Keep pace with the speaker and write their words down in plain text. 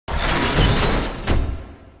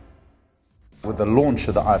With the launch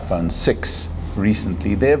of the iPhone 6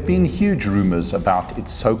 recently, there have been huge rumors about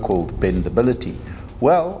its so-called bendability.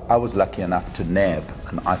 Well, I was lucky enough to nab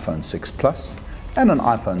an iPhone 6 Plus and an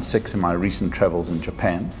iPhone 6 in my recent travels in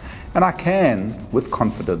Japan, and I can, with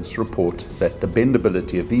confidence, report that the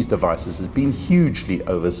bendability of these devices has been hugely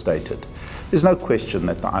overstated. There's no question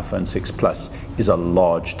that the iPhone 6 Plus is a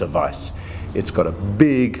large device. It's got a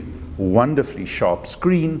big, wonderfully sharp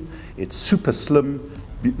screen, it's super slim,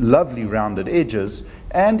 lovely rounded edges,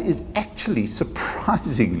 and is actually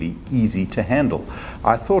surprisingly easy to handle.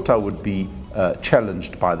 I thought I would be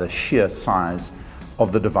challenged by the sheer size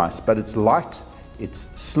of the device, but it's light, it's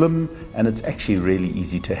slim, and it's actually really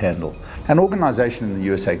easy to handle. An organization in the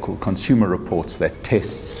USA called Consumer Reports that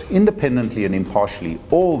tests independently and impartially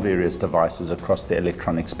all various devices across the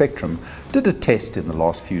electronic spectrum did a test in the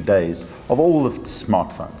last few days of all of the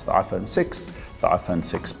smartphones, the iPhone 6, the iPhone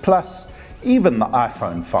 6 Plus, even the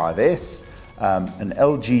iPhone 5S, an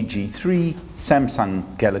LG G3,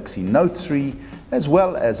 Samsung Galaxy Note 3, as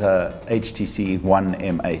well as a HTC One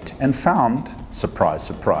M8, and found, surprise,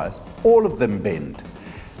 surprise, all of them bend.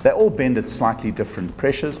 They all bend at slightly different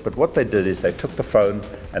pressures, but what they did is they took the phone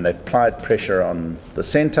and they applied pressure on the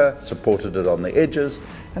center, supported it on the edges,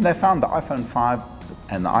 and they found the iPhone 5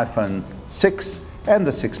 and the iPhone 6 and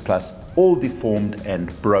the 6 Plus all deformed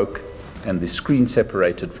and broke, and the screen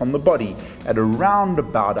separated from the body at around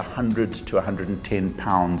about 100 to 110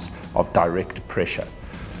 pounds of direct pressure.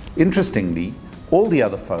 Interestingly, all the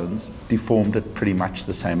other phones deformed at pretty much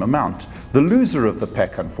the same amount. The loser of the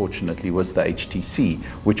pack, unfortunately, was the HTC,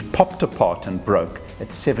 which popped apart and broke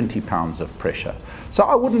at 70 pounds of pressure. So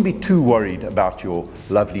I wouldn't be too worried about your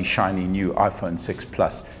lovely, shiny new iPhone 6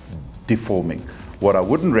 Plus deforming. What I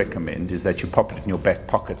wouldn't recommend is that you pop it in your back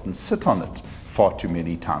pocket and sit on it far too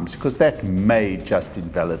many times, because that may just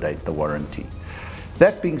invalidate the warranty.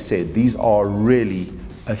 That being said, these are really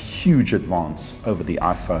a huge advance over the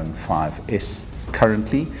iPhone 5S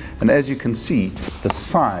currently, and as you can see, the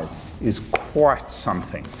size is quite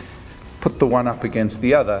something. Put the one up against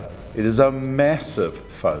the other, it is a massive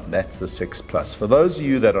phone. That's the 6 Plus. For those of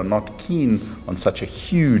you that are not keen on such a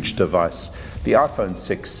huge device, the iPhone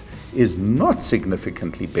 6 is not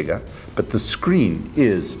significantly bigger, but the screen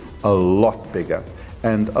is a lot bigger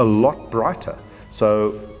and a lot brighter.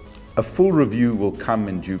 So a full review will come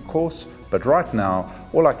in due course, but right now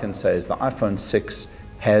all I can say is the iPhone 6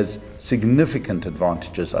 has significant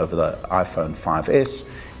advantages over the iPhone 5S.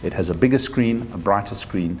 It has a bigger screen, a brighter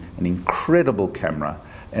screen, an incredible camera,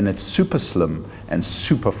 and it's super slim and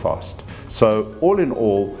super fast. So all in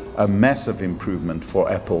all, a massive improvement for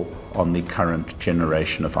Apple on the current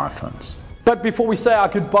generation of iPhones. But before we say our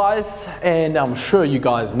goodbyes, and I'm sure you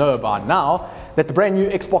guys know by now, that the brand new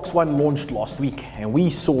Xbox One launched last week, and we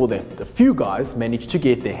saw that a few guys managed to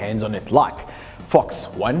get their hands on it, like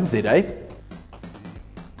Fox1ZA,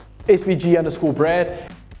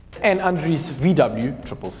 SVG_Brad, and Andries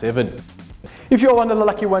VW777. If you're one of the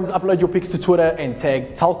lucky ones, upload your pics to Twitter and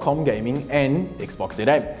tag Telkom Gaming and Xbox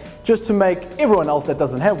ZA, just to make everyone else that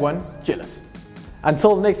doesn't have one jealous.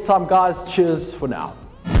 Until next time guys, cheers for now.